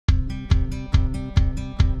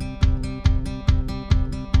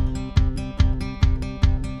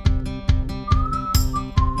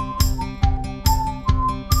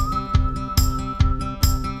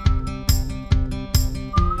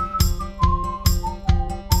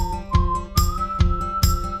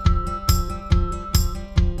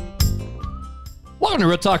Welcome to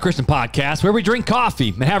Real Talk Christian Podcast, where we drink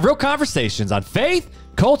coffee and have real conversations on faith,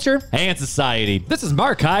 culture, and society. This is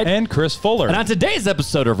Mark Hyde and Chris Fuller. And on today's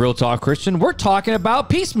episode of Real Talk Christian, we're talking about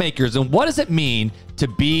peacemakers and what does it mean to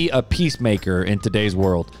be a peacemaker in today's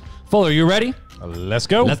world. Fuller, you ready? Let's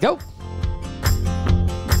go. Let's go.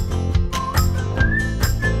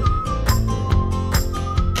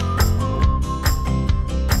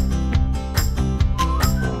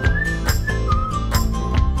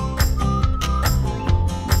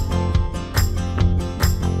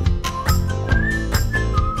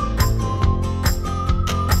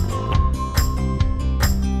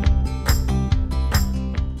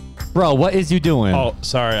 Bro, what is you doing? Oh,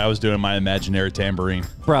 sorry. I was doing my imaginary tambourine.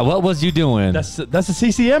 Bro, what was you doing? That's a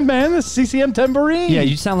CCM, man. That's a CCM tambourine. Yeah,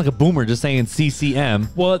 you sound like a boomer just saying CCM.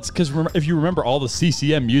 Well, it's because if you remember, all the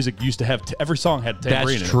CCM music used to have, every song had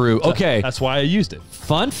tambourine. That's true. In it. So okay. That's why I used it.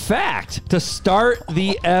 Fun fact to start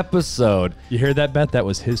the episode. You hear that, Beth? That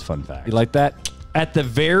was his fun fact. You like that? At the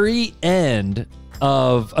very end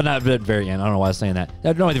of, not at the very end, I don't know why I was saying that.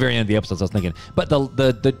 No, at the very end of the episodes I was thinking. But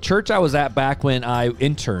the church I was at back when I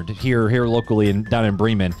interned here locally down in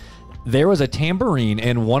Bremen, there was a tambourine,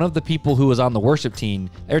 and one of the people who was on the worship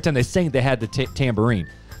team, every time they sang, they had the tambourine.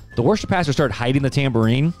 The worship pastor started hiding the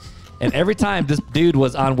tambourine, and every time this dude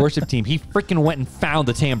was on worship team, he freaking went and found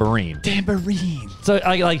the tambourine. Tambourine. So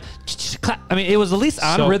I mean, it was at least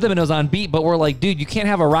on rhythm and it was on beat, but we're like, dude, you can't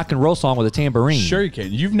have a rock and roll song with a tambourine. Sure you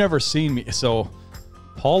can. You've never seen me. So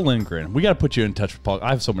Paul Lindgren, we got to put you in touch with Paul. I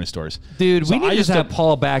have so many stories. Dude, so we need to just have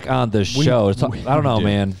Paul back on the show. I don't know,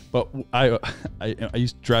 man. But I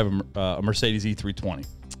used to drive a Mercedes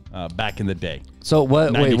E320 back in the day. So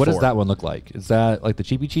what? 94. Wait, what does that one look like? Is that like the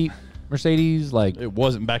cheap Mercedes? Like it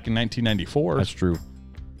wasn't back in 1994. That's true.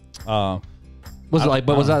 Was it like?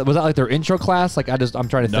 But was that like their intro class? Like I'm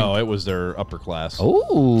trying to think. No, it was their upper class.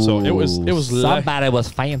 Oh, so it was somebody was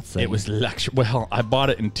fancy. It was luxury. Well, I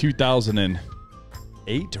bought it in 2008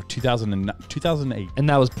 or 2008, and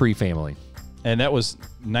that was pre-family, and that was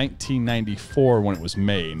 1994 when it was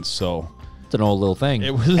made. So it's an old little thing.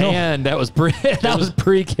 It was, and that was pre-kids.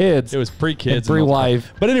 It was pre-kids,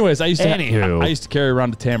 pre-wife. But anyways, I used to carry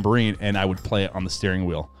around a tambourine, and I would play it on the steering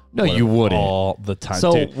wheel. No, you wouldn't. All the time.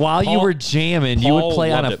 So dude, while you were jamming, you would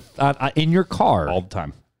play in your car all the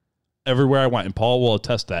time, everywhere I went, and Paul will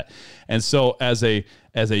attest to that. And so as a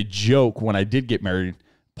joke, when I did get married,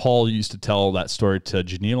 Paul used to tell that story to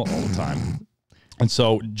Janelle all the time. And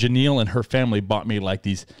so Janelle and her family bought me like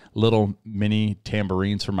these little mini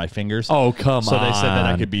tambourines for my fingers. Oh, come on. So they said that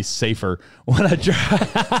I could be safer when I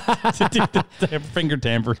drive to do the finger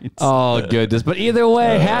tambourines. Oh, goodness. But either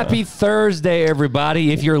way, happy Thursday,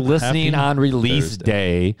 everybody, if you're listening on release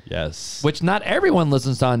day. Yes. Which not everyone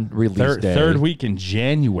listens on release day. Third week in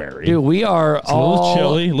January. Dude, we are a little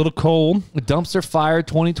chilly, a little cold. Dumpster fire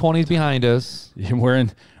 2020 is behind us.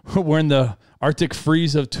 We're in the Arctic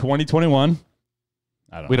freeze of 2021.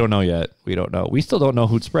 We don't know yet. We don't know. We still don't know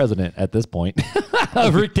who's president at this point.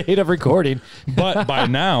 Date of recording. But by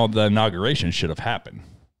now, the inauguration should have happened.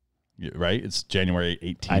 Right? It's January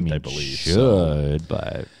 18th, I believe.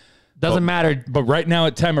 But doesn't matter. But right now,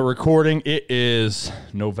 at time of recording, it is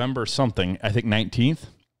November something. I think 19th.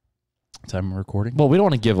 Time of recording. Well, we don't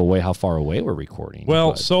want to give away how far away we're recording.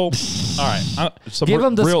 Well, all right. So give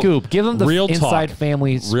them the scoop. Give them the real inside talk,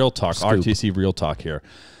 family real talk. Scoop. RTC real talk here.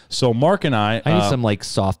 So Mark and I need some like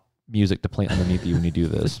soft music to play underneath you when you do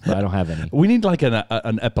this, but I don't have any. We need like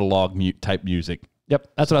an epilogue type music. Yep,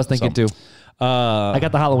 that's what I was thinking too. I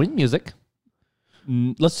got the Halloween music.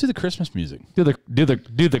 Let's do the Christmas music. Do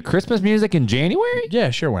the Christmas music in January? Yeah,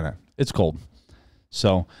 sure. Why not? It's cold.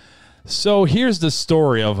 So here's the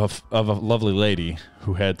story of a lovely lady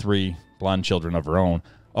who had 3 blonde children of her own.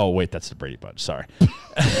 Oh wait, that's the Brady Bunch. Sorry.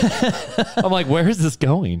 I'm like, where is this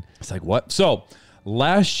going? It's like what? So.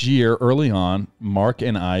 Last year, early on, Mark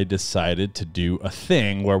and I decided to do a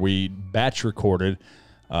thing where we batch recorded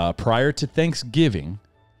prior to Thanksgiving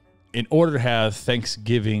in order to have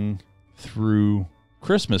Thanksgiving through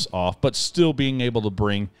Christmas off, but still being able to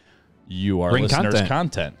bring you, our listeners,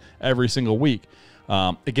 content every single week.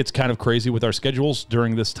 It gets kind of crazy with our schedules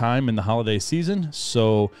during this time in the holiday season.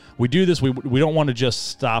 So we do this. We don't want to just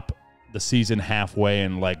stop the season halfway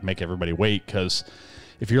and like make everybody wait, because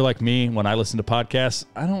if you're like me, when I listen to podcasts,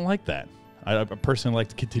 I don't like that. I personally like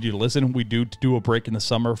to continue to listen. We do a break in the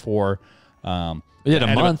summer for we did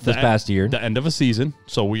a month this past year. The end of a season.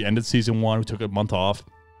 So we ended season 1. We took a month off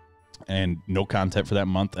and no content for that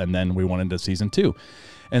month. And then we went into season 2.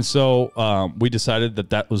 And so we decided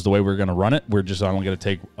that was the way we were going to run it. We're just only going to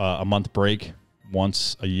take a month break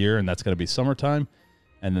once a year, and that's going to be summertime.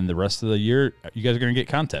 And then the rest of the year, you guys are going to get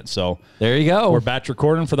content. So there you go. We're batch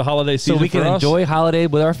recording for the holiday season, so we can enjoy holiday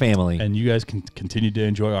with our family, and you guys can continue to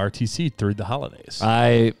enjoy RTC through the holidays.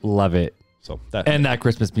 I love it. So that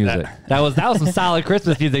Christmas music. That was some solid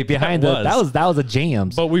Christmas music behind it. That was a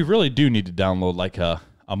jams. But we really do need to download like a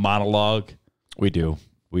monologue. We do.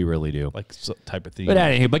 We really do. Like type of thing. But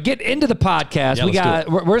anyway, get into the podcast. Yeah,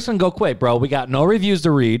 we're just gonna go quick, bro. We got no reviews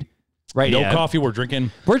to read. Right. No coffee. We're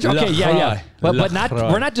drinking. Yeah. But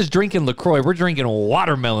we're not just drinking LaCroix. We're drinking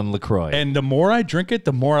watermelon LaCroix. And the more I drink it,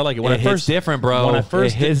 the more I like it. It's different, bro. When I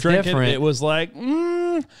first drank it was like,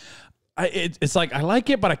 it's like I like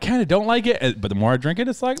it, but I kind of don't like it. But the more I drink it,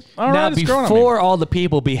 it's like, all right, it's growing on me. Before all the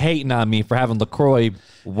people be hating on me for having LaCroix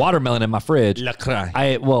watermelon in my fridge,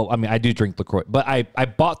 I do drink LaCroix, but I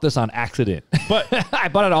bought this on accident. But I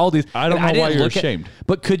bought it all these. I don't know why you're ashamed.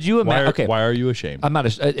 But could you imagine? Okay, why are you ashamed? I'm not.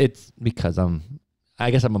 It's because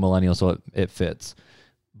I guess I'm a millennial, so it fits.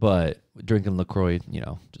 But drinking LaCroix,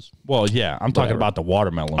 just. Well, yeah, I'm talking about the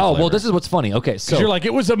watermelon. Oh, flavor. well, this is what's funny. Okay, so you're like,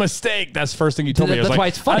 it was a mistake. That's the first thing you told me. That's why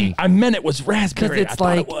it's funny. I meant it was raspberry. It's I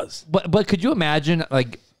thought it was. But could you imagine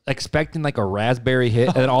expecting like a raspberry hit,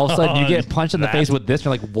 and then all of a sudden you get punched in the face with this?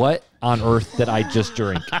 You're like, what on earth did I just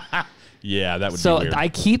drink? Yeah, that would be weird. So I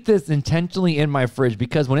keep this intentionally in my fridge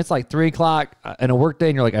because when it's like 3 o'clock in a work day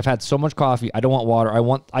and you're like, I've had so much coffee, I don't want water.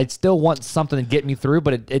 I still want something to get me through,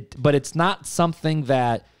 but it's not something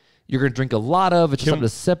that you're going to drink a lot of. It's just something to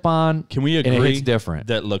sip on. Can we agree and it's different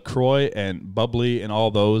that LaCroix and bubbly and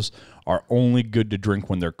all those are only good to drink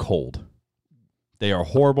when they're cold? They are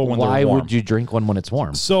horrible when they're warm. Why would you drink one when it's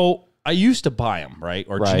warm? So I used to buy them, right?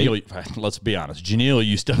 Or Janelle, let's be honest. Janelle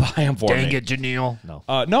used to buy them for me. Dang it, Janelle.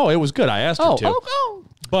 No. No, it was good. I asked her to.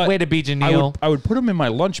 But way to be Janelle. I would put them in my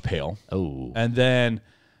lunch pail. Oh. And then,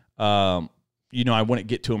 I wouldn't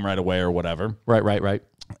get to them right away or whatever. Right.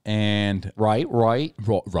 And right.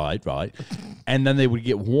 And then they would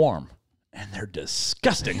get warm. And they're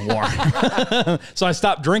disgusting warm. So I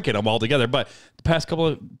stopped drinking them altogether. But the past couple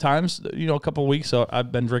of times, a couple of weeks, so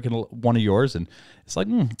I've been drinking one of yours, and it's like,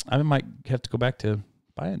 I might have to go back to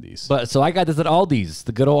buying these. But so I got this at Aldi's,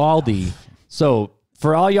 the good old Aldi. So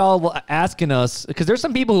for all y'all asking us, because there's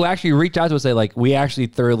some people who actually reach out to us and say, like, we actually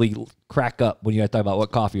thoroughly crack up when you guys talk about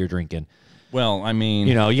what coffee you're drinking. Well, I mean,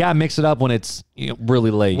 you gotta mix it up when it's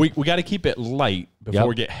really late. We got to keep it light before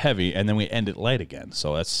we get heavy, and then we end it light again.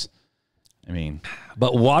 So that's.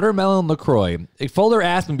 But watermelon LaCroix. Fuller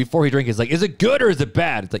asked me before he drank. He's like, "Is it good or is it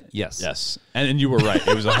bad?" It's like, yes, and you were right.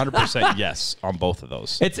 It was 100% yes on both of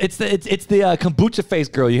those. It's the kombucha face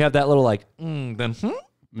girl. You have that little like, then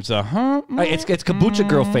It's a It's kombucha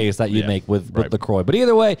girl face that you make with LaCroix. But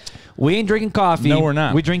either way, we ain't drinking coffee. No, we're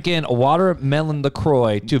not. We're drinking watermelon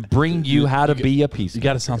LaCroix to bring you how to be a peacemaker. You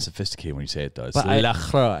got to sound sophisticated when you say it, though. It's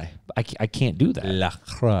LaCroix. I can't do that.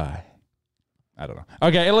 LaCroix. I don't know.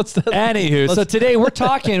 Okay, Anywho, so today we're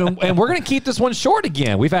talking, and we're going to keep this one short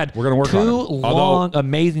again. We're going to work on two long,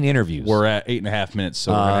 amazing interviews. We're at 8.5 minutes,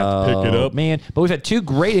 so we're going to have to pick it up. Man, but we've had two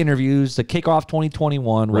great interviews to kick off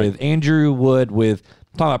 2021 with Andrew Wood talking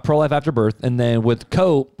about pro-life after birth, and then with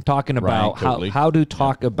Cope talking about how to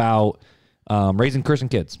talk about raising Christian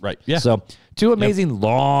kids. Right, yeah. So two amazing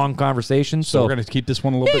long conversations. So we're going to keep this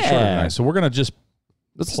one a little bit shorter tonight. So we're going to just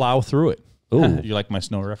plow through it. Ooh. You like my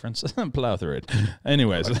snow reference? Plow through it.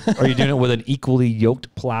 Anyways. Are you doing it with an equally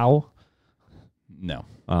yoked plow? No.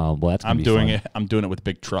 Well, that's I'm doing it with a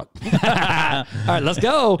big truck. All right, let's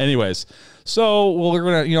go. Anyways, so we're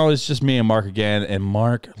gonna, it's just me and Mark again, and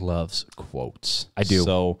Mark loves quotes. I do.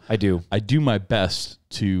 So I do my best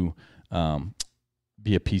to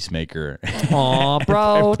be a peacemaker. Aw,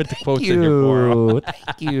 bro. Put the quotes in here for him.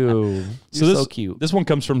 Thank you. You're so cute. This one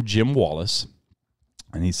comes from Jim Wallace,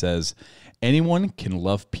 and he says, "Anyone can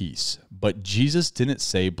love peace, but Jesus didn't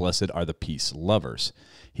say blessed are the peace lovers.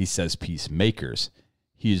 He says peacemakers.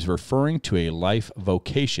 He is referring to a life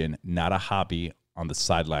vocation, not a hobby on the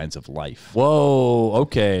sidelines of life." Whoa,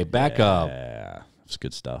 okay, back up. Yeah, that's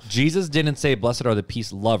good stuff. Jesus didn't say blessed are the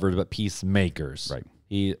peace lovers, but peacemakers. Right.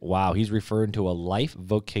 He's referring to a life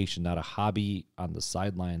vocation, not a hobby on the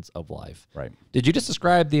sidelines of life. Right. Did you just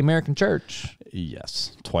describe the American church?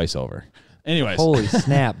 Yes, twice over. Anyways, holy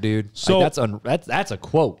snap, dude! So that's a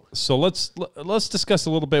quote. So let's discuss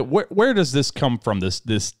a little bit. Where does this come from?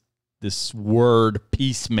 This word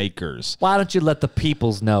peacemakers. Why don't you let the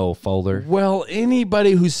peoples know, Fuller? Well,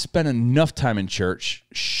 anybody who's spent enough time in church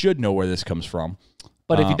should know where this comes from.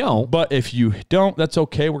 But if you don't, that's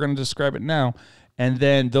okay. We're going to describe it now. And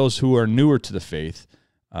then those who are newer to the faith,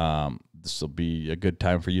 this will be a good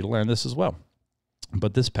time for you to learn this as well.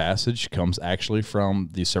 But this passage comes actually from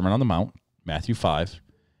the Sermon on the Mount, Matthew 5,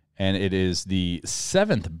 and it is the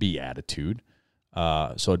 7th beatitude.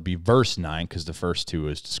 So it'd be verse 9, because the first 2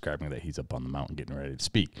 is describing that he's up on the mountain getting ready to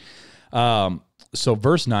speak. So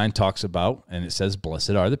verse 9 talks about, and it says,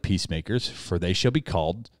 "Blessed are the peacemakers, for they shall be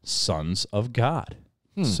called sons of God."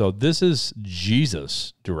 So this is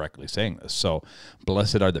Jesus directly saying this. So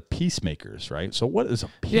blessed are the peacemakers, right? So what is a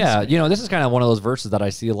peacemaker? Yeah, this is kind of one of those verses that I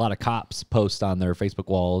see a lot of cops post on their Facebook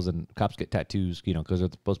walls, and cops get tattoos, because they're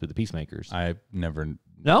supposed to be the peacemakers. I've never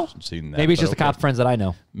seen that. Maybe it's just the cop friends that I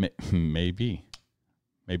know. Maybe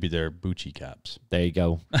they're Bucci cops. There you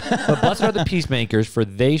go. But blessed are the peacemakers, for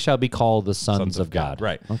they shall be called the sons of God.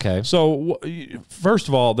 Right. Okay. So first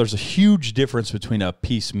of all, there's a huge difference between a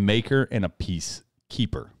peacemaker and a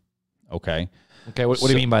peacekeeper. Okay. Okay. What do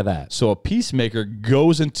you mean by that? So a peacemaker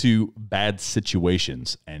goes into bad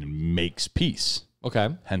situations and makes peace.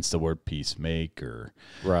 Okay. Hence the word peacemaker.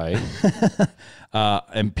 Right.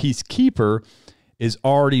 And peacekeeper is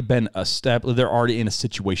already been established. They're already in a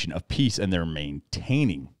situation of peace, and they're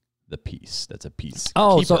maintaining the peace. That's a peace.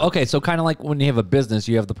 Oh, so okay, so kind of like when you have a business,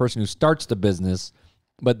 you have the person who starts the business,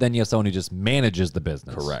 but then you have someone who just manages the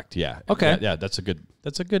business. Correct. Yeah. Okay. Yeah. That's a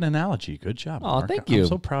good analogy. Good job. Oh, Mark. thank you. I'm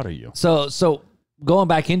so proud of you. So going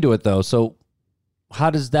back into it though, so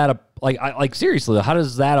how does that seriously? How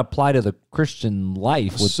does that apply to the Christian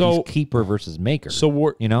life with peacekeeper versus maker? So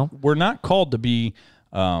we're not called to be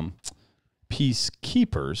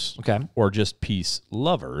peacekeepers, okay, or just peace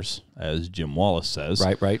lovers, as Jim Wallace says.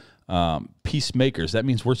 Right. Peacemakers. That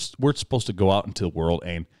means we're supposed to go out into the world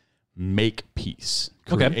and make peace,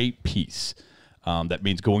 create peace. That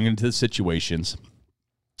means going into the situations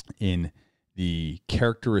in the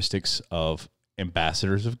characteristics of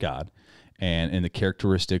ambassadors of God, and in the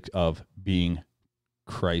characteristic of being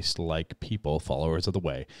Christ-like people, followers of the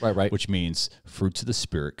way, right, which means fruits of the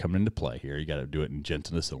Spirit come into play here. You got to do it in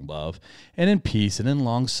gentleness and love, and in peace, and in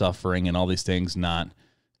long suffering, and all these things, not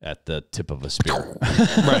at the tip of a spear.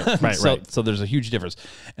 right. So there's a huge difference,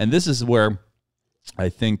 and this is where I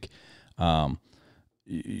think,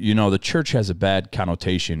 the church has a bad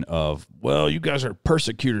connotation of, well, you guys are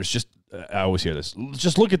persecutors. I always hear this.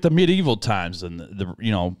 Just look at the medieval times and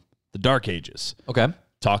the Dark Ages. Okay,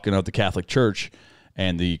 talking of the Catholic Church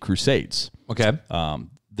and the Crusades. Okay.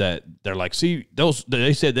 That they're like, see,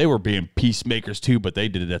 they said they were being peacemakers too, but they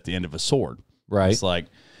did it at the end of a sword. Right. It's like,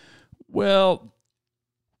 well,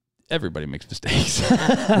 everybody makes mistakes.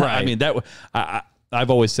 Right. I mean, I've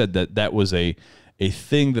always said that was a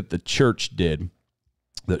thing that the church did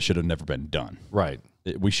that should have never been done. Right.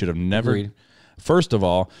 We should have never. Agreed. First of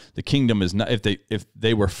all, the kingdom is not, if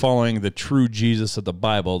they were following the true Jesus of the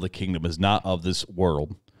Bible, the kingdom is not of this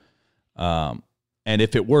world. And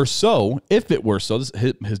if it were so,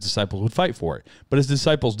 his disciples would fight for it. But his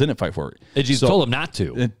disciples didn't fight for it. And Jesus told them not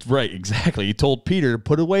to. Right, exactly. He told Peter to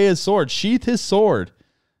put away his sword, sheath his sword.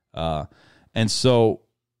 And so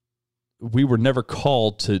we were never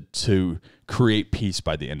called to create peace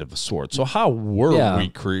by the end of a sword. So how were we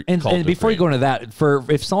called and before create? You go into that,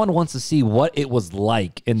 if someone wants to see what it was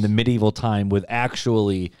like in the medieval time with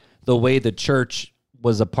actually the way the church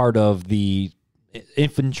was a part of the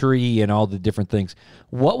infantry and all the different things,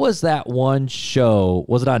 what was that one show?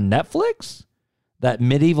 Was it on Netflix? That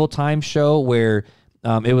medieval time show where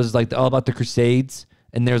it was like all about the Crusades,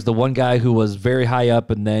 and there's the one guy who was very high up,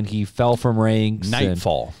 and then he fell from ranks.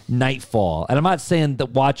 Nightfall. And I'm not saying that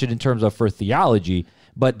watch it in terms of for theology,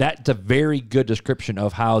 but that's a very good description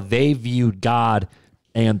of how they viewed God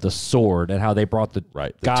and the sword, and how they brought the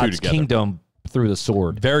God's kingdom through the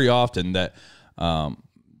sword. Very often that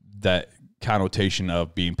connotation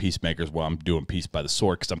of being peacemakers, well, I'm doing peace by the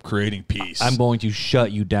sword because I'm creating peace. I'm going to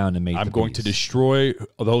shut you down and make I'm going to destroy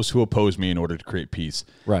those who oppose me in order to create peace.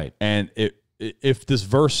 Right. And if this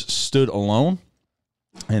verse stood alone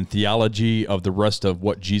and theology of the rest of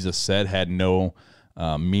what Jesus said had no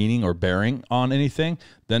meaning or bearing on anything,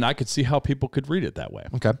 then I could see how people could read it that way.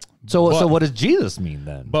 Okay. So what does Jesus mean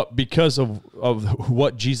then? But because of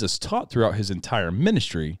what Jesus taught throughout his entire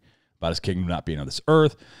ministry about his kingdom not being on this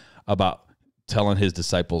earth, about telling his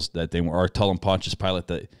disciples that telling Pontius Pilate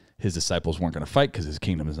that his disciples weren't going to fight because his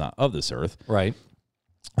kingdom is not of this earth. Right.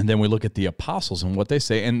 And then we look at the apostles and what they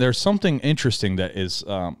say. And there's something interesting that is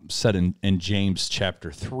said in James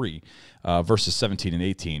chapter 3, verses 17 and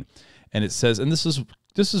 18. And it says, and this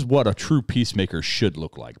is what a true peacemaker should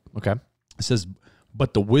look like. Okay. It says,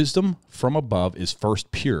 but the wisdom from above is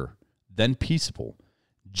first pure, then peaceable,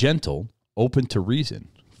 gentle, open to reason,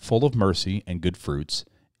 full of mercy and good fruits,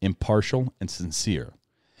 impartial and sincere.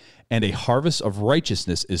 And a harvest of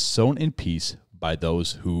righteousness is sown in peace by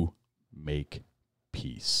those who make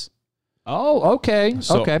peace. Oh, okay.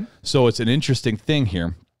 So it's an interesting thing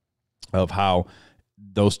here of how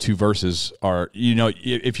those two verses are, you know,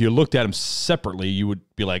 if you looked at them separately, you would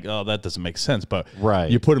be like, oh, that doesn't make sense. But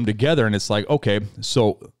you put them together and it's like, okay,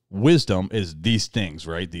 so wisdom is these things,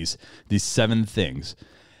 right? These 7 things.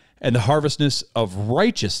 And the harvestness of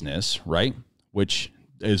righteousness, right, which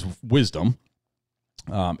is wisdom,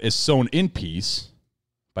 is sown in peace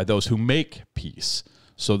by those who make peace.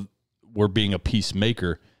 So we're being a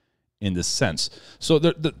peacemaker in this sense. So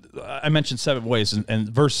I mentioned 7 ways, and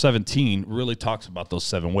verse 17 really talks about those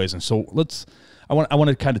 7 ways. And so I want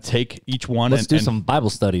to kind of take each one. Let's do some Bible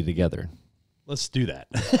study together. Let's do that.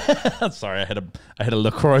 Sorry, I had a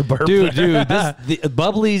LaCroix burp. Dude, the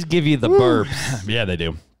bubblies give you the burps. Yeah, they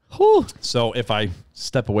do. Whew. So if I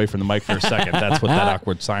step away from the mic for a second, that's what that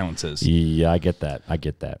awkward silence is. Yeah, I get that.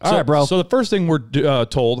 All right, bro. So the first thing we're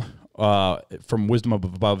told from wisdom up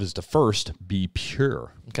above is to first be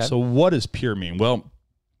pure. Okay. So what does pure mean? Well,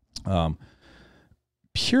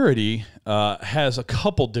 purity has a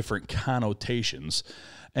couple different connotations.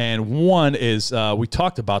 And one is, we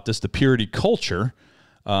talked about this, the purity culture.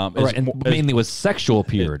 Right, and mainly with sexual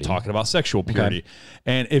purity. Talking about sexual purity. Okay.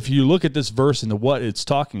 And if you look at this verse and what it's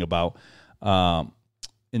talking about,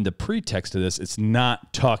 in the pretext of this, it's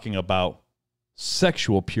not talking about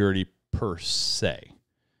sexual purity per se.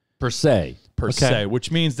 Per se,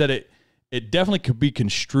 which means that it definitely could be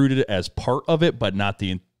construed as part of it, but not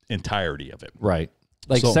the entirety of it. Right.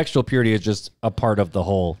 Like sexual purity is just a part of the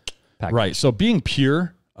whole package. Right. So being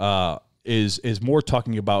pure is more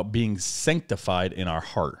talking about being sanctified in our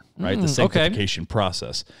heart, right? The sanctification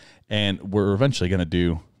process. And we're eventually going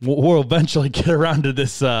to we'll eventually get around to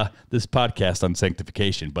this this podcast on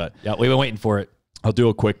sanctification. But yeah, we've been waiting for it. I'll do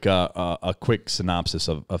a quick synopsis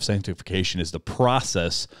of sanctification is the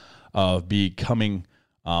process of becoming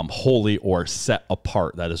holy or set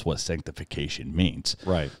apart. That is what sanctification means.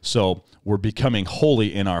 Right. So we're becoming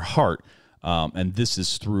holy in our heart, and this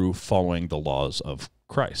is through following the laws of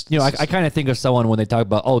Christ. You know, I kind of think of someone when they talk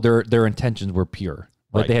about, their intentions were pure.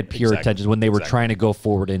 Like they had pure intentions when they were trying to go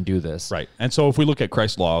forward and do this. Right. And so if we look at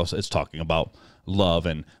Christ's laws, it's talking about love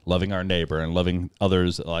and loving our neighbor and loving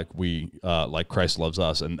others like like Christ loves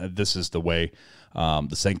us. And this is the way,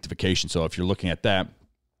 the sanctification. So if you're looking at that,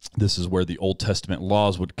 this is where the Old Testament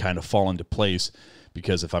laws would kind of fall into place,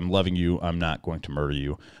 because if I'm loving you, I'm not going to murder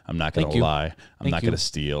you. I'm not going to lie. I'm not going to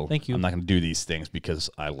steal. I'm not going to do these things because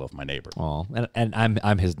I love my neighbor. Oh, and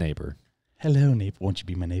I'm his neighbor. Hello, neighbor. Won't you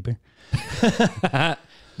be my neighbor?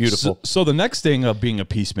 Beautiful. So the next thing of being a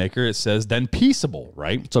peacemaker, it says then peaceable,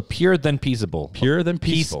 right? So pure then peaceable. Pure then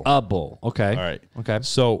peaceable. Peaceable. Okay. All right. Okay.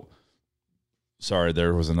 So, sorry,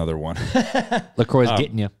 there was another one. LaCroix's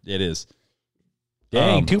getting you. It is.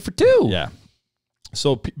 Dang, 2 for 2. Yeah.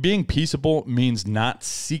 So being peaceable means not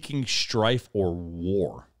seeking strife or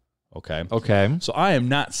war. Okay. Okay. So I am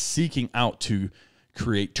not seeking out to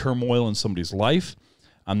create turmoil in somebody's life.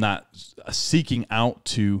 I'm not seeking out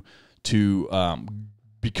to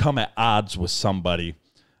become at odds with somebody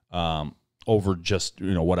over just,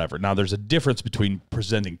 whatever. Now, there's a difference between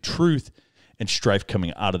presenting truth and strife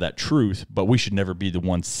coming out of that truth, but we should never be the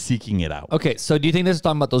ones seeking it out. Okay, so do you think this is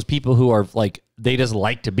talking about those people who are like, they just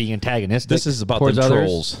like to be antagonistic? This is about the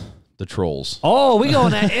trolls. The trolls. Oh, we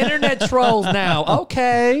going at internet trolls now.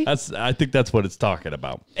 Okay. I think that's what it's talking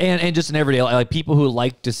about. And just in everyday, like people who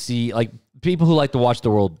like to see, like people who like to watch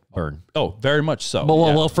the world burn. Oh, very much so. But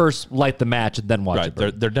we'll first light the match and then watch it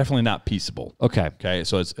burn. They're definitely not peaceable. Okay.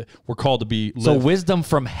 So we're called to be. So wisdom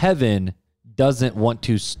from heaven doesn't want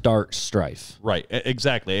to start strife. Right.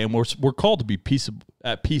 Exactly. And we're called to be peaceable,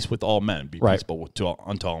 at peace with all men. Be peaceable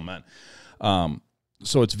unto all men.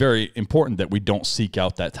 So it's very important that we don't seek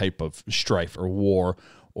out that type of strife or war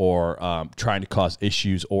or trying to cause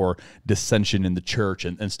issues or dissension in the church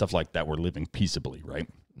and stuff like that. We're living peaceably, right?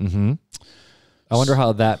 Mm-hmm. I wonder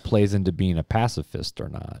how that plays into being a pacifist or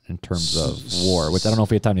not in terms of war, which I don't know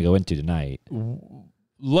if we have time to go into tonight.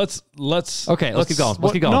 Let's keep going. Let's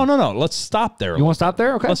keep going. No. Let's stop there. You want to stop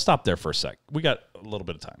there? Okay. Let's stop there for a sec. We got a little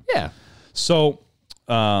bit of time. Yeah. So,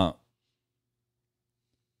 a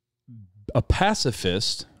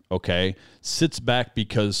pacifist, sits back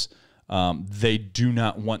because they do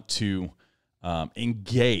not want to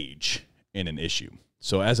engage in an issue.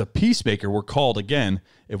 So as a peacemaker, we're called, again,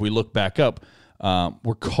 if we look back up,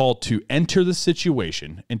 we're called to enter the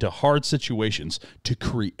situation, into hard situations, to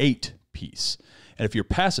create peace. And if you're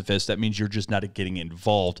pacifist, that means you're just not getting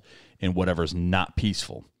involved in whatever's not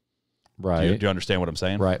peaceful. Right. Do you understand what I'm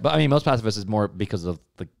saying? Right. But I mean, most pacifists is more because of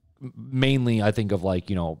mainly I think of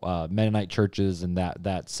Mennonite churches and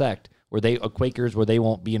that sect where Quakers where they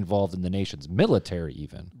won't be involved in the nation's military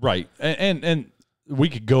even. Right. And we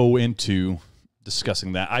could go into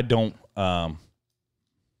discussing that. I don't Man,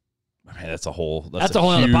 that's a whole other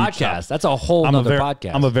podcast. That's a whole other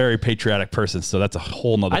podcast. I'm a very patriotic person, so that's a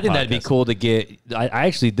whole nother. I think that'd be cool to get. I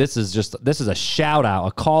actually, this is a shout out,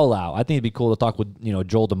 a call out. I think it'd be cool to talk with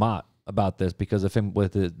Joel DeMott about this because of him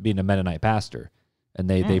with it being a Mennonite pastor, and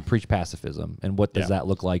they preach pacifism, and what does that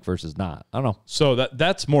look like versus not? I don't know. So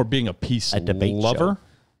that's more being a peace lover,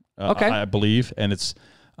 okay, I believe, and it's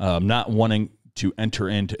not wanting to enter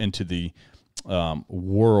into the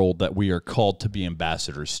world that we are called to be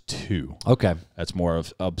ambassadors to. Okay. That's more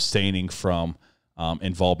of abstaining from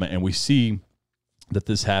involvement. And we see that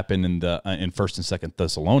this happened in 1st and 2nd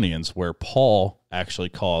Thessalonians, where Paul actually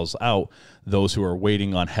calls out those who are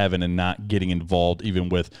waiting on heaven and not getting involved even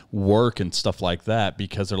with work and stuff like that,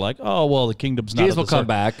 because they're like, oh, well, the kingdom's not. Jesus will come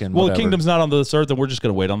back. And the kingdom's not on this earth, and we're just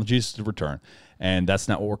going to wait on Jesus to return. And that's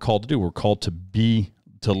not what we're called to do. We're called to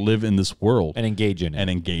live in this world and engage in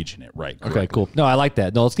it. Right. Okay, correct. cool. No, I like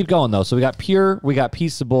that. No, let's keep going though. So we got pure, we got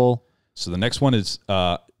peaceable. So the next one is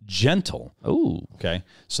gentle. Oh, okay.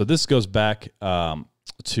 So this goes back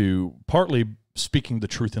to partly speaking the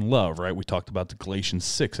truth in love, right? We talked about the Galatians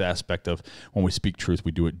 6 aspect of when we speak truth,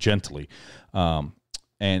 we do it gently. And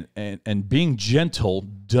being gentle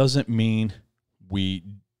doesn't mean we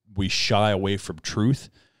shy away from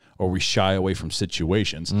truth, or we shy away from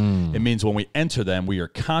situations. It means when we enter them, we are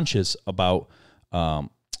conscious about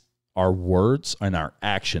our words and our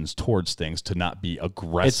actions towards things to not be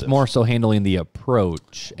aggressive. It's more so handling the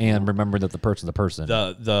approach and remembering that the person's the person.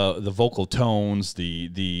 The vocal tones,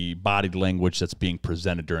 the body language that's being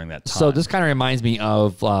presented during that time. So this kind of reminds me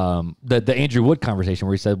of the Andrew Wood conversation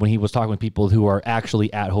where he said when he was talking with people who are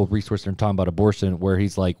actually at Hope Resource and talking about abortion, where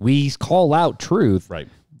he's like, we call out truth, right,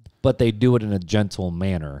 but they do it in a gentle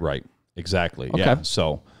manner. Right. Exactly. Okay. Yeah.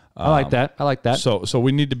 So I like that. So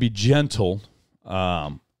we need to be gentle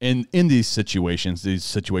in these situations. These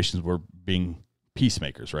situations we're being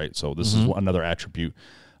peacemakers, right? So this is another attribute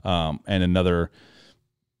and another,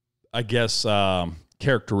 I guess,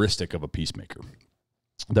 characteristic of a peacemaker,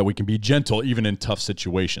 that we can be gentle even in tough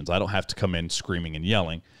situations. I don't have to come in screaming and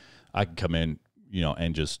yelling. I can come in,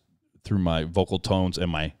 and just through my vocal tones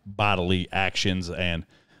and my bodily actions and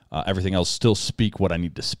everything else, still speak what I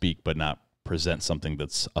need to speak, but not present something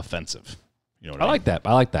that's offensive. You know what I mean?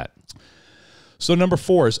 I like that. So number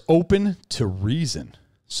 4 is open to reason.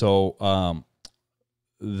 So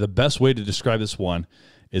the best way to describe this one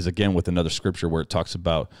is, again, with another scripture where it talks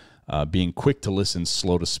about being quick to listen,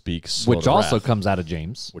 slow to speak, slow which to also wrath. comes out of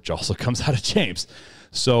James.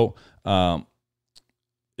 So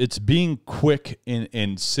it's being quick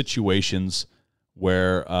in situations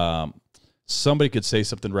where somebody could say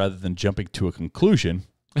something rather than jumping to a conclusion.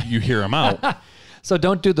 You hear them out. So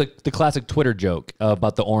don't do the classic Twitter joke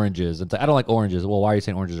about the oranges. It's like, I don't like oranges. Well, why are you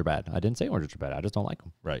saying oranges are bad? I didn't say oranges are bad. I just don't like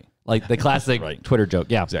them. Right. Like the classic Right. Twitter joke.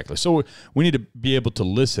 Yeah. Exactly. So we need to be able to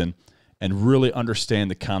listen and really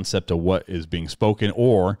understand the concept of what is being spoken,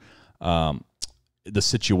 or the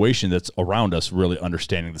situation that's around us, really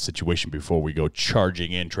understanding the situation before we go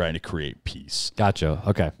charging in trying to create peace. Gotcha.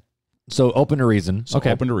 Okay. So open to reason.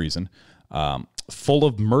 Open to reason. Full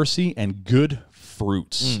of mercy and good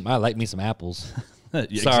fruits. I like me some apples. Yeah,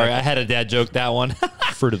 Sorry, exactly. I had a dad joke that one.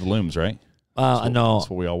 Fruit of the looms, right? No. That's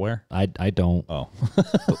what we all wear. I don't. Oh.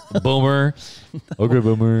 Boomer. Okay,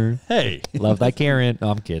 boomer. Hey. Love that Karen.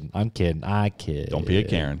 No, I'm kidding. I kid. Don't be a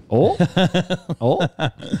Karen. Oh.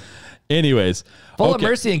 Anyways. Full of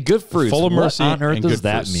mercy and good fruits. Full of mercy what on earth and does good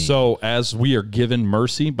that fruits. mean? So as we are given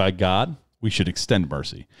mercy by God, we should extend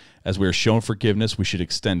mercy. As we are shown forgiveness, we should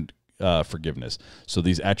extend forgiveness. So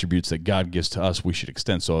these attributes that God gives to us, we should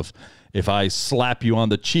extend. So if I slap you on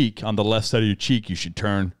the cheek, on the left side of your cheek, you should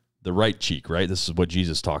turn the right cheek, right? This is what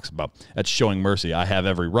Jesus talks about. That's showing mercy. I have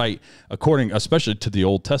every right, according, especially to the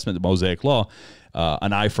Old Testament, the Mosaic Law,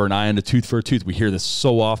 an eye for an eye and a tooth for a tooth. We hear this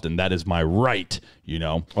so often. That is my right,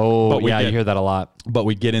 Oh, yeah, you hear that a lot. But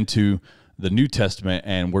we get into the New Testament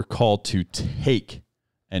and we're called to take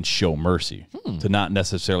and show mercy, to not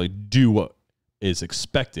necessarily do what is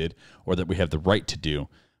expected or that we have the right to do,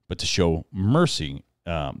 but to show mercy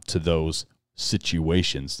to those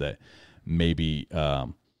situations that maybe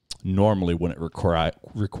normally wouldn't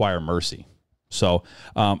require mercy. So,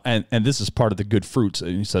 and this is part of the good fruits.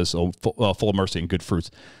 And he says, so full of mercy and good fruits.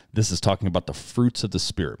 This is talking about the fruits of the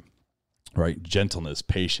Spirit, right? Gentleness,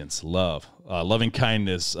 patience, love, loving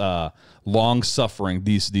kindness, long suffering.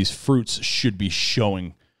 These fruits should be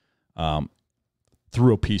showing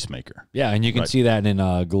through a peacemaker. Yeah, and you can see that in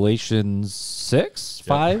Galatians 6,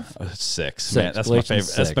 5? 6. Man, that's my favorite.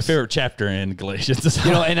 6. That's my favorite chapter in Galatians.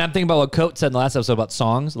 And I'm thinking about what Coach said in the last episode about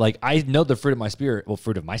songs. Like, I know the fruit of my spirit,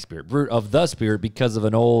 fruit of the spirit, because of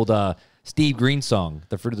an old Steve Green song,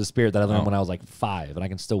 The Fruit of the Spirit, that I learned when I was like 5, and I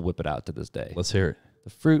can still whip it out to this day. Let's hear it.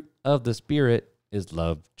 The fruit of the Spirit is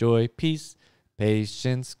love, joy, peace,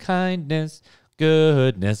 patience, kindness,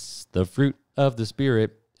 goodness. The fruit of the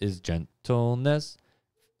Spirit is gentleness,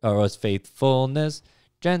 or is faithfulness,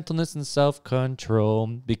 gentleness, and self-control.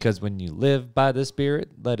 Because when you live by the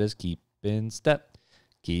Spirit, let us keep in step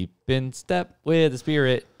with the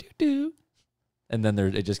Spirit. Doo-doo. And then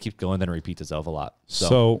it just keeps going, then it repeats itself a lot.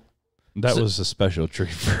 So that was a special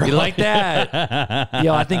treat for you like that?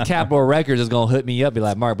 I think Capitol Records is going to hit me up, be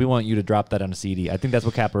like, Mark, we want you to drop that on a CD. I think that's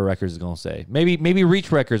what Capitol Records is going to say. Maybe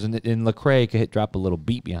Reach Records in Lecrae could drop a little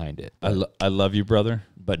beat behind it. I love you, brother.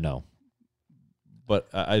 But no. But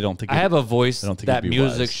I don't think... I have a voice that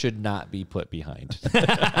music should not be put behind.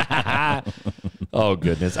 Oh,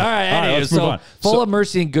 goodness. All right, anyway, let's move on. Full of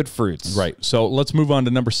mercy and good fruits. Right. So let's move on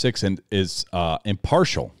to number 6, and is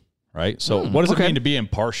impartial. Right. So what does it mean to be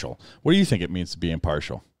impartial? What do you think it means to be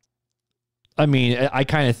impartial? I mean, I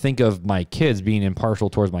kind of think of my kids being impartial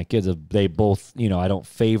towards my kids. If they both, I don't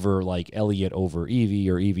favor like Elliot over Evie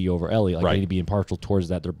or Evie over Elliot. Like I need to be impartial towards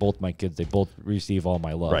that. They're both my kids. They both receive all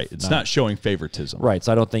my love. Right. It's not showing favoritism. Right.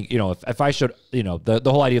 So I don't think, if I showed, the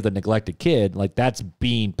whole idea of the neglected kid, like that's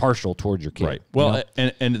being partial towards your kid. Right. Well,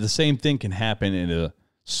 and the same thing can happen in a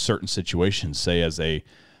certain situation. Say as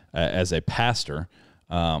a pastor,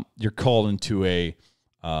 you're called into a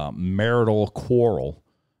marital quarrel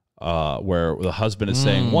where the husband is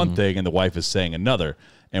saying one thing and the wife is saying another.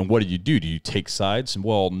 And what do? Do you take sides? And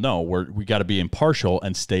well, no, we got to be impartial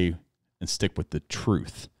and stick with the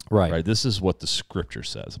truth. Right. This is what the scripture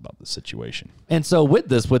says about the situation. And so with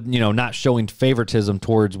this, not showing favoritism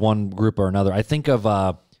towards one group or another, I think of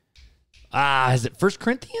is it 1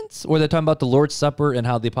 Corinthians where they're talking about the Lord's Supper and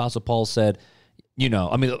how the Apostle Paul said,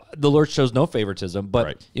 the Lord shows no favoritism,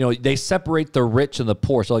 but, they separate the rich and the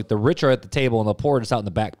poor. So, like, the rich are at the table and the poor are just out in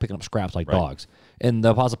the back picking up scraps like dogs. And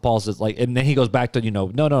the Apostle Paul says, like, and then he goes back to, no,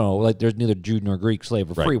 like, there's neither Jew nor Greek,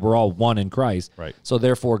 slave or free. We're all one in Christ. Right. So,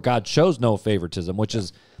 therefore, God shows no favoritism, which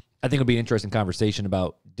is, I think, would be an interesting conversation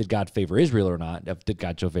about did God favor Israel or not? Did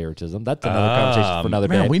God show favoritism? That's another conversation for another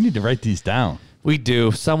day. We need to write these down. We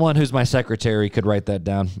do. Someone who's my secretary could write that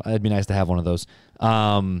down. It'd be nice to have one of those.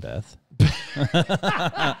 Beth.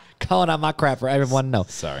 Calling out my crap for everyone to know.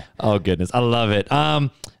 Sorry. Oh, goodness. I love it.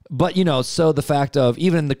 But, so the fact of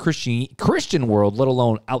even in the Christian world, let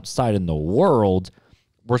alone outside in the world,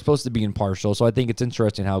 we're supposed to be impartial. So I think it's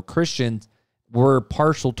interesting how Christians, we're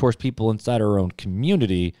partial towards people inside our own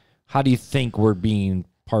community. How do you think we're being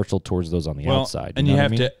partial towards those on the outside? And you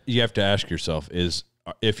have to ask yourself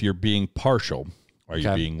if you're being partial, are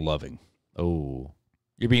you being loving? Oh,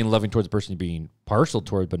 you're being loving towards the person you're being partial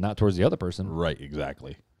toward, but not towards the other person. Right,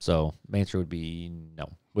 exactly. So the answer would be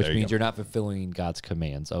no, which means you're not fulfilling God's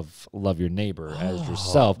commands of love your neighbor as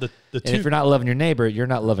yourself. And if you're not loving your neighbor, you're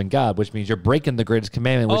not loving God, which means you're breaking the greatest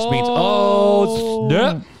commandment, which means,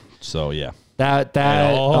 snap. So, yeah.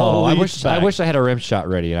 I wish I had a rim shot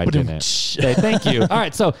ready and I didn't. Okay, thank you. All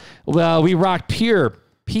right, so we rocked pure,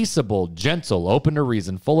 peaceable, gentle, open to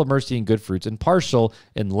reason, full of mercy and good fruits, impartial,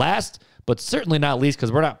 and last but certainly not least,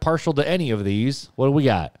 because we're not partial to any of these. What do we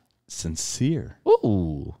got? Sincere.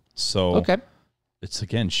 Ooh. So it's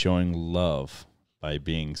again showing love by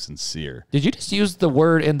being sincere. Did you just use the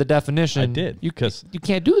word in the definition? I did. Because you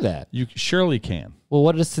can't do that. You surely can. Well,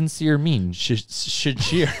 what does sincere mean?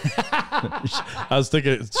 Sincere. I was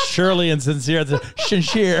thinking surely and sincere.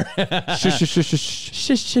 Sincere.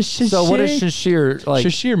 So what is sincere like?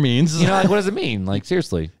 Sincere means. Like what does it mean? Like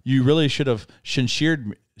seriously. You really should have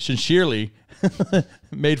sincerely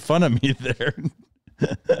made fun of me there.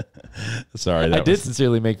 Sorry, I did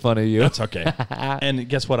sincerely make fun of you. That's okay. And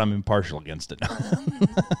guess what? I'm impartial against it.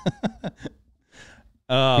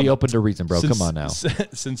 Be open to reason, bro. Come on now.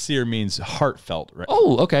 Sincere means heartfelt, right?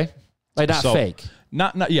 Oh, okay. Like not fake.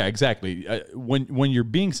 Not yeah, exactly. When you're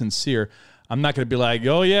being sincere, I'm not going to be like,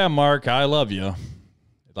 oh yeah, Mark, I love you.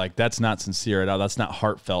 Like that's not sincere at all. That's not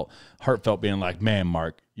heartfelt. Heartfelt being like, man,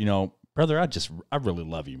 Mark, brother, I really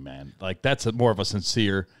love you, man. Like that's more of a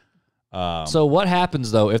sincere. So what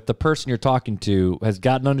happens though if the person you're talking to has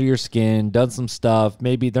gotten under your skin, done some stuff?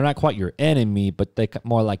 Maybe they're not quite your enemy, but they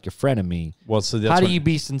more like your frenemy. Well, so that's how do you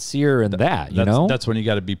be sincere in that? That's when you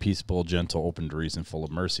got to be peaceable, gentle, open to reason, full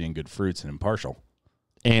of mercy and good fruits, and impartial.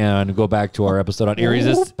 and go back to our episode on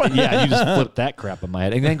irresistible. Yeah, you just flipped that crap in my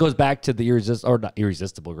head, and then goes back to the not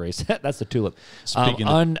irresistible grace. That's the tulip.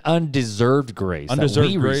 Undeserved grace, undeserved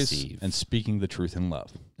that we grace, receive, and speaking the truth in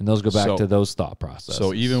love. And those go back to those thought processes.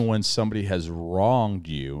 So even when somebody has wronged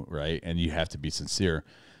you, right, and you have to be sincere,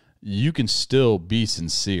 you can still be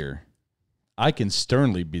sincere. I can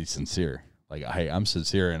sternly be sincere. Like, hey, I'm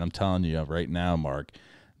sincere, and I'm telling you right now, Mark,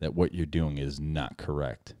 that what you're doing is not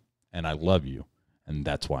correct, and I love you. And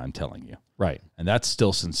that's why I'm telling you. Right. And that's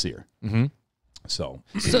still sincere. Mm-hmm. So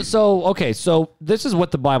okay. So this is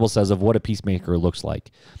what the Bible says of what a peacemaker looks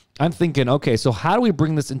like. I'm thinking, okay, so how do we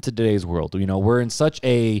bring this into today's world? You know, we're in such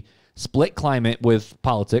a split climate with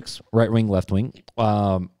politics, right wing, left wing,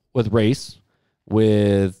 with race,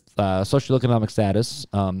 with socioeconomic status,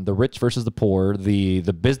 the rich versus the poor, the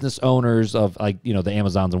business owners of, like, you know, the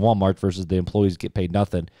Amazons and Walmart versus the employees get paid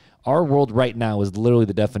nothing. Our world right now is literally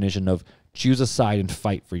the definition of choose a side and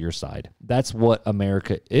fight for your side. That's what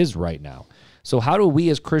America is right now. So how do we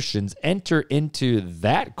as Christians enter into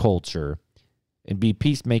that culture and be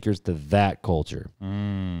peacemakers to that culture?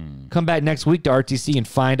 Come back next week to RTC and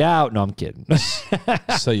find out. No, I'm kidding.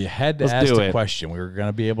 So you had to ask the question. We were going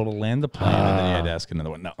to be able to land the plane, and then you had to ask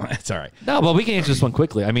another one. No, it's all right. No, but we can answer this one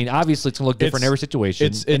quickly. I mean, obviously, it's going to look different in every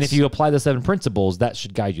situation. And if you apply the 7 principles, that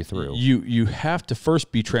should guide you through. You have to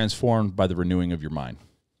first be transformed by the renewing of your mind,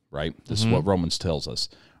 right? This is what Romans tells us.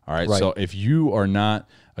 All right. So if you are not,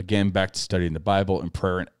 again, back to studying the Bible and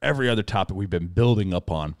prayer and every other topic we've been building up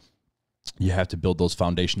on, you have to build those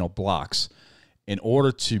foundational blocks in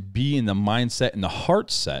order to be in the mindset and the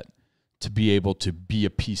heart set to be able to be a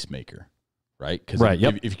peacemaker, right? Because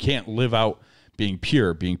if you can't live out being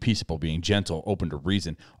pure, being peaceable, being gentle, open to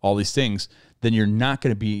reason, all these things, then you're not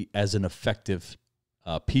going to be as an effective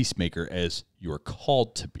peacemaker as you are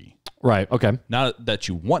called to be. Right. Okay. Not that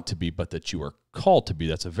you want to be, but that you are called to be.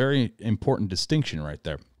 That's a very important distinction right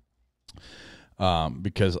there.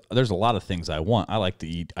 Because there's a lot of things I want. I like to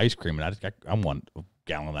eat ice cream, and I want a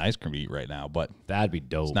gallon of ice cream to eat right now, but that'd be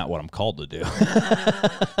dope. It's not what I'm called to do.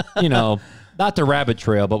 You know, not the rabbit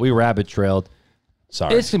trail, but we rabbit trailed.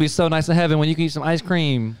 Sorry. It's going to be so nice in heaven when you can eat some ice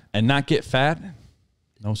cream. And not get fat.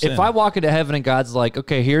 No sin. If I walk into heaven and God's like,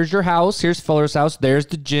 okay, here's your house, here's Fuller's house, there's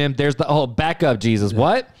the gym, there's the, back up, Jesus.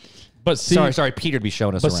 What? But see, sorry, Peter'd be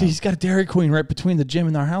showing us around. But see, he's got a Dairy Queen right between the gym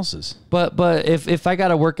and our houses. But if I got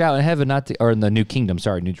to work out in heaven, or in the new kingdom,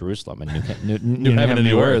 New Jerusalem, and new heaven and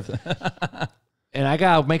new earth, and I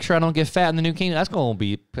got to make sure I don't get fat in the new kingdom, that's gonna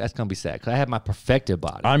be sad because I have my perfected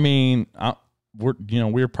body. I mean,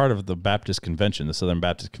 we're part of the Baptist Convention, the Southern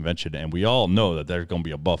Baptist Convention, and we all know that there's going to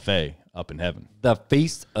be a buffet up in heaven, the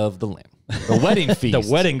Feast of the Lamb. The wedding feast. The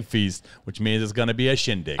wedding feast, which means it's going to be a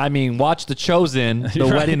shindig. I mean, watch The Chosen, the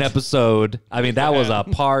wedding episode. I mean, that was a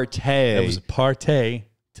partay. It was a partay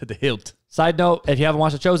to the hilt. Side note, if you haven't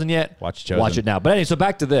watched The Chosen yet, watch it now. But anyway, so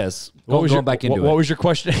back to this. What was your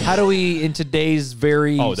question? How do we, in today's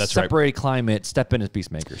very separated climate, step in as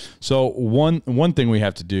peacemakers? So one thing we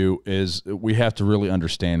have to do is we have to really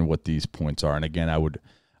understand what these points are. And again, I would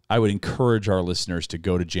encourage our listeners to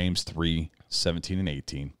go to James 3:17 and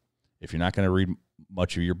 18. If you're not going to read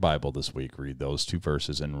much of your Bible this week, read those 2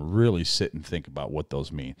 verses and really sit and think about what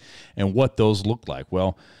those mean and what those look like.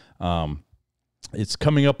 Well, it's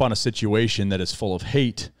coming up on a situation that is full of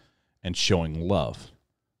hate and showing love,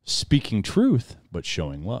 speaking truth, but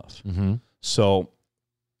showing love. Mm-hmm. So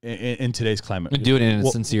in today's climate, and do it in a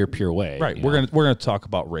sincere, pure way. Right. We're going to talk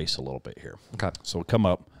about race a little bit here. Okay. So we'll come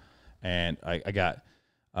up, and I got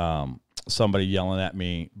somebody yelling at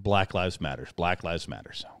me, Black Lives Matters, Black Lives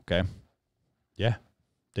Matters. Okay. Yeah,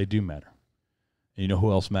 they do matter. And you know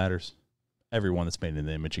who else matters? Everyone that's made in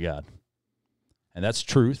the image of God. And that's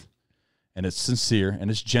truth, and it's sincere,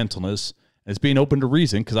 and it's gentleness, and it's being open to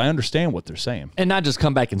reason, because I understand what they're saying. And not just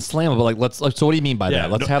come back and slam it, but like, so what do you mean by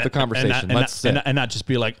that? Let's have the conversation. And not just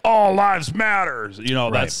be like, all lives matters. You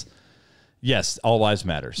know, that's... Yes, all lives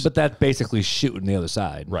matters. But that's basically shooting the other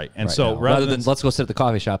side. Right. And so rather than let's go sit at the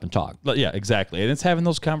coffee shop and talk. Yeah, exactly. And it's having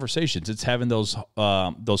those conversations. It's having those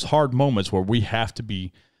hard moments where we have to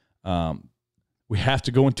be we have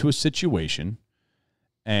to go into a situation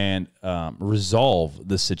and resolve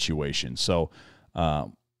the situation. So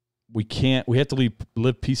we have to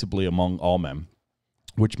live peaceably among all men,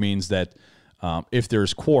 which means that if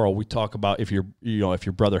there's quarrel, we talk about if your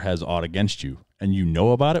brother has aught against you and you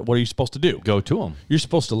know about it, what are you supposed to do? Go to him. You're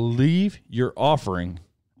supposed to leave your offering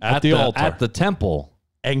at the altar, at the temple,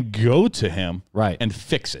 and go to him, right, and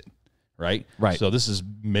fix it, right. So this is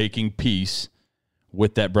making peace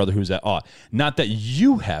with that brother who's at aught. Not that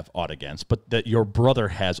you have aught against, but that your brother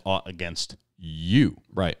has aught against you.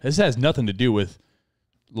 Right. This has nothing to do with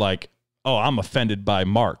like, oh, I'm offended by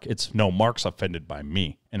Mark. It's no, Mark's offended by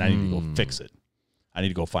me, and I need to go fix it. I need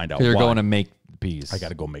to go find out why. You're going to make peace. I got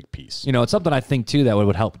to go make peace. You know, it's something I think, too, that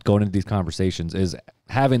would help going into these conversations is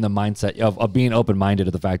having the mindset of being open-minded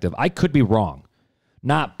to the fact of I could be wrong.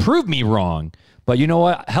 Not prove me wrong, but you know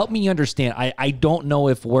what? Help me understand. I don't know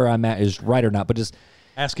if where I'm at is right or not, but just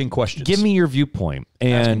asking questions. Give me your viewpoint.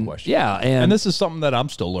 And asking questions. Yeah, and this is something that I'm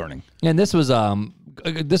still learning. And this was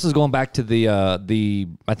this is going back to the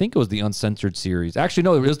I think it was the Uncensored series. Actually,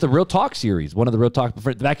 no, it was the Real Talk series. One of the Real Talk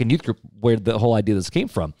back in youth group where the whole idea of this came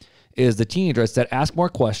from is the teenager said ask more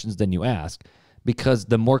questions than you ask. Because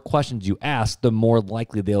the more questions you ask, the more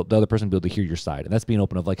likely the other person will be able to hear your side. And that's being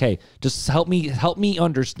open of like, hey, just help me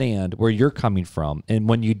understand where you're coming from. And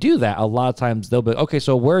when you do that, a lot of times they'll be, okay,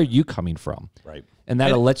 so where are you coming from? Right. And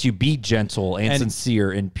that'll let you be gentle and sincere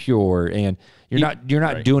and pure. And you're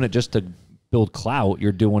not doing it just to build clout.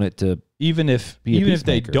 You're doing it to even if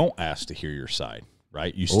they don't ask to hear your side,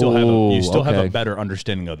 right? You still have a better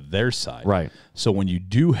understanding of their side. Right. So when you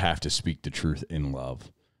do have to speak the truth in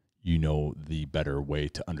love, you know the better way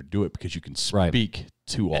to do it because you can speak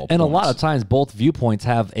to all and points. A lot of times both viewpoints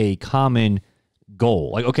have a common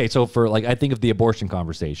goal. Like, okay, so for like I think of the abortion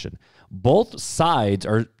conversation. Both sides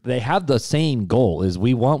they have the same goal is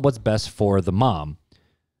we want what's best for the mom.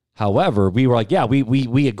 However, we were like, yeah,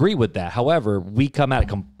 we agree with that. However, we come at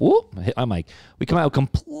it we come out with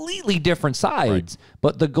completely different sides. Right.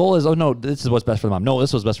 But the goal is, oh no, this is what's best for the mom. No,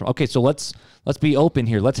 this is what's best for okay, so let's be open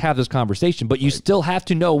here. Let's have this conversation. But you still have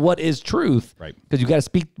to know what is truth. Right. Because you got to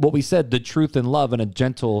speak what we said, the truth in love and a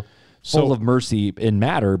gentle, full of mercy in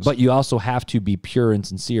matter, but you also have to be pure and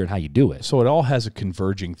sincere in how you do it. So it all has a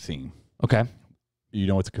converging theme. Okay. You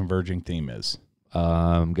know what the converging theme is?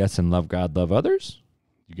 I'm guessing love God, love others.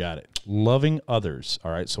 You got it. Loving others.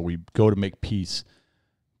 All right. So we go to make peace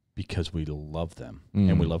because we love them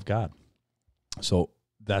and we love God. So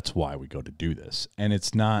that's why we go to do this. And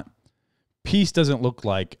it's not, peace doesn't look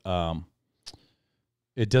like,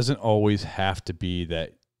 it doesn't always have to be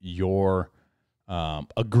that you're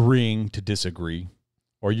agreeing to disagree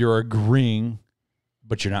or you're agreeing,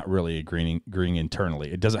 but you're not really agreeing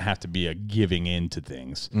internally. It doesn't have to be a giving in to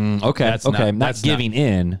things. Okay. Not giving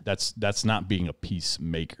in. That's not being a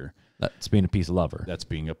peacemaker. That's being a peace lover. That's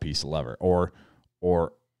being a peace lover or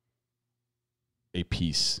a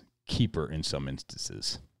peacekeeper in some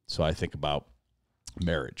instances. So I think about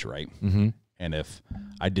marriage, right? Mm-hmm. And if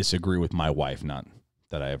I disagree with my wife, not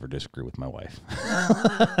that I ever disagree with my wife,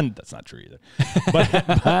 that's not true either.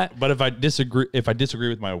 But if I disagree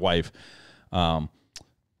with my wife,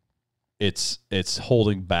 it's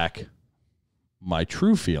holding back my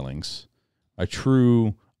true feelings, my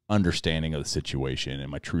true understanding of the situation,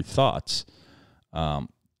 and my true thoughts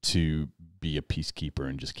to be a peacekeeper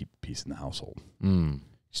and just keep peace in the household. You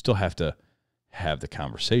still have to have the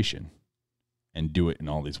conversation and do it in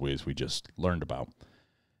all these ways we just learned about.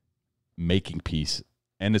 Making peace,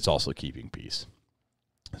 and it's also keeping peace.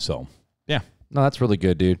 So, yeah. No, that's really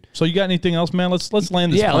good, dude. So you got anything else, man? Let's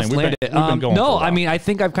land this plane. Let's land it. We've been going no, I mean, I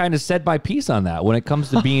think I've kind of said my piece on that. When it comes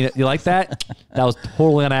to being, you like that? That was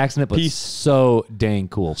totally on accident, but peace. So dang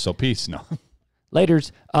cool. So peace, no.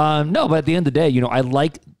 Laters. No, but at the end of the day, you know, I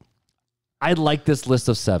like this list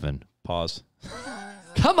of 7. Pause.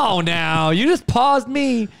 Come on now. You just paused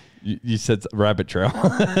me. You said rabbit trail.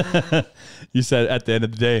 You said at the end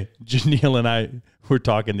of the day, Janelle and I were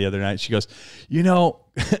talking the other night. She goes, you know,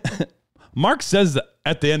 Mark says that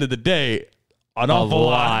at the end of the day, an awful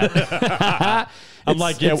lot. I'm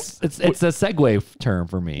like, yeah. It's a segue term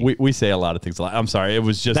for me. We say a lot of things. I'm sorry. It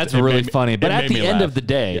was just. That's really funny. But at the end of the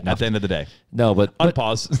day. Yeah, at the end of the day. No, but.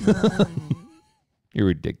 Unpause. You're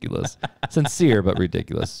ridiculous. Sincere, but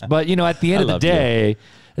ridiculous. But, you know, at the end of the day,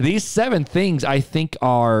 these 7 things I think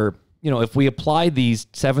are, you know, if we apply these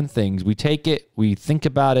 7 things, we take it, we think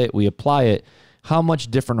about it, we apply it, how much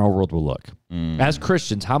different our world will look. As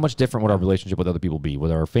Christians, how much different would our relationship with other people be?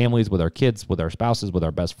 With our families, with our kids, with our spouses, with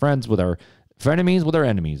our best friends, with our frenemies, with our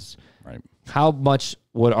enemies. Right. How much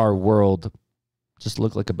would our world just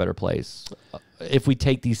look like a better place if we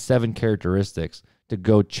take these 7 characteristics to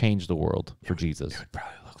go change the world for Jesus? It would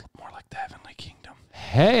probably look more like the heavenly kingdom.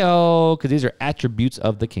 Hey-oh, because these are attributes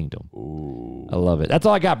of the kingdom. Ooh. I love it. That's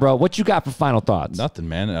all I got, bro. What you got for final thoughts? Nothing,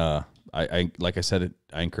 man. I like I said,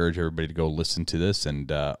 I encourage everybody to go listen to this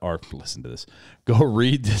Go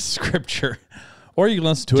read this scripture. Or you can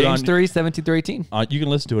listen to James it on 3, 17 through 18. You can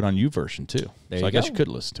listen to it on YouVersion too. There I guess you could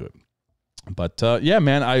listen to it. But yeah,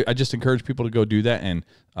 man, I just encourage people to go do that and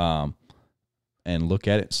look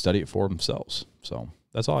at it, study it for themselves. So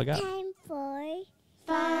that's all I got. Time for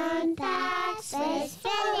Fun Facts with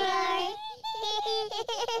Fuller.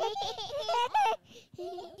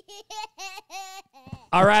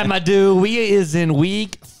 All right, my dude. We is in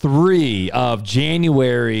week 3 of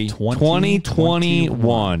January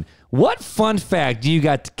 2021. What fun fact do you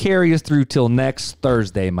got to carry us through till next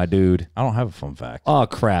Thursday, my dude? I don't have a fun fact. Oh,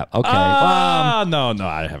 crap. Okay. No,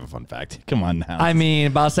 I have a fun fact. Come on now. I mean,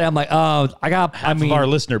 about to say, I'm like, Half of our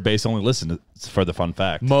listener base only listen for the fun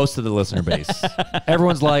fact. most of the listener base.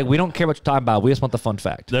 Everyone's like, we don't care what you're talking about. We just want the fun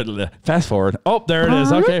fact. Fast forward. Oh, there it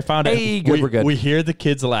is. Okay, found it. Hey, good, we're good. We hear the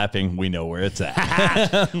kids laughing. We know where it's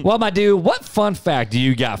at. Well, my dude, what fun fact do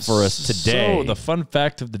you got for us today? So the fun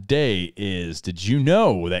fact of the day is, did you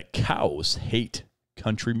know that cows hate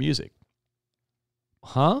country music?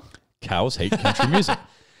 Huh? Cows hate country music.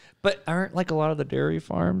 But aren't like a lot of the dairy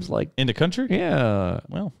farms like In the country? yeah.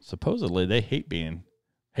 Well, supposedly they hate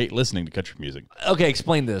listening to country music. Okay,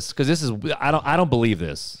 explain this because this is I don't believe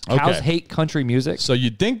this. Cows Okay. hate country music. So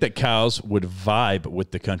you'd think that cows would vibe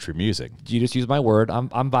with the country music. You just use my word. I'm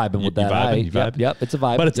vibing with that. You vibe? Yep, it's a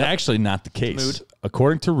vibe. But it's Yep. actually not the case. Mood.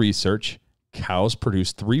 According to research, cows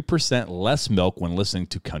produce 3% less milk when listening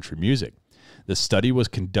to country music. The study was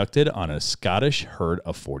conducted on a Scottish herd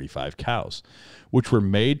of 45 cows, which were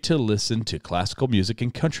made to listen to classical music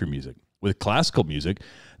and country music. With classical music,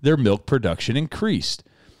 their milk production increased,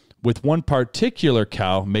 with one particular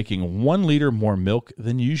cow making 1 liter more milk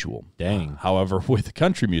than usual. Dang. However, with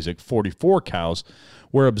country music, 44 cows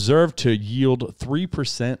were observed to yield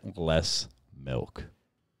 3% less milk.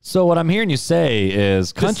 So what I'm hearing you say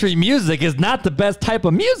is country music is not the best type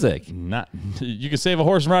of music. You can save a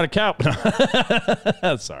horse and ride a cow.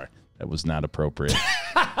 Sorry, that was not appropriate.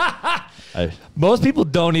 Most people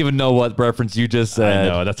don't even know what reference you just said. I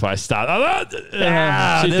know, that's why I stopped.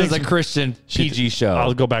 This is a Christian PG show.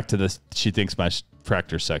 I'll go back to this. She thinks my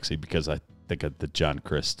tractor's sexy because I think of the John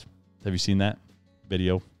Christ. Have you seen that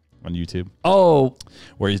video on YouTube? Oh,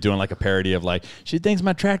 Where he's doing like a parody of like, she thinks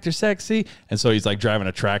my tractor's sexy. And so he's like driving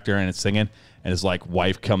a tractor and it's singing. And his like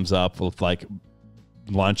wife comes up with like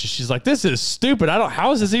lunch. She's like, this is stupid.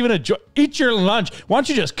 How is this even a joy? Eat your lunch. Why don't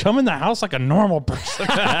you just come in the house like a normal person?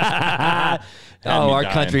 our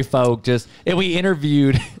country folk and we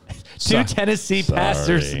interviewed two Tennessee Sorry.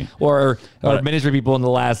 pastors or ministry people in the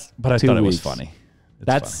last But I 2 thought it weeks. was funny.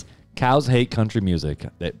 That's cows hate country music.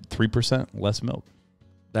 3% less milk.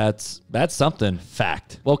 That's something.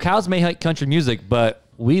 Fact. Well, cows may hate country music, but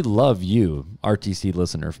we love you, RTC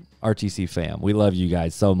listener, RTC fam. We love you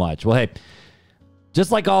guys so much. Well, hey, just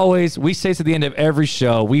like always, we say to the end of every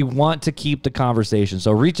show, we want to keep the conversation.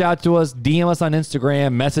 So reach out to us, DM us on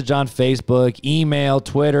Instagram, message on Facebook, email,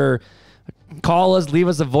 Twitter, call us, leave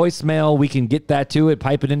us a voicemail. We can get that to it,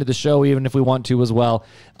 pipe it into the show even if we want to as well.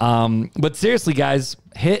 But seriously, guys,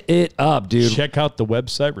 hit it up, dude. Check out the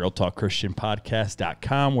website,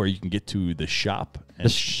 realtalkchristianpodcast.com, where you can get to the shop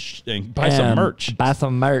and buy some merch. Buy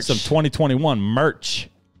some merch. Some 2021 merch.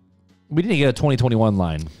 We didn't get a 2021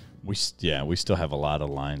 line. We still have a lot of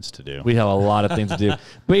lines to do. We have a lot of things to do.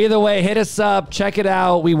 But either way, hit us up. Check it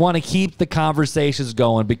out. We want to keep the conversations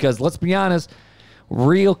going because let's be honest,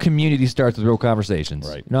 real community starts with real conversations.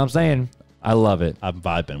 Right. You know what I'm saying? I love it. I'm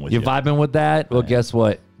vibing with you. You vibing with that? Well, guess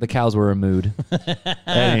what? The cows were in a mood.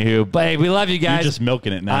 Anywho, but hey, we love you guys. You're just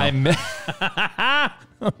milking it now.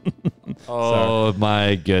 Oh,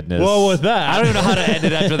 my goodness. Well, with that, I don't even know how to end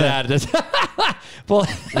it after that. Well,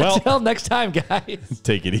 until next time, guys.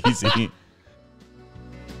 take it easy.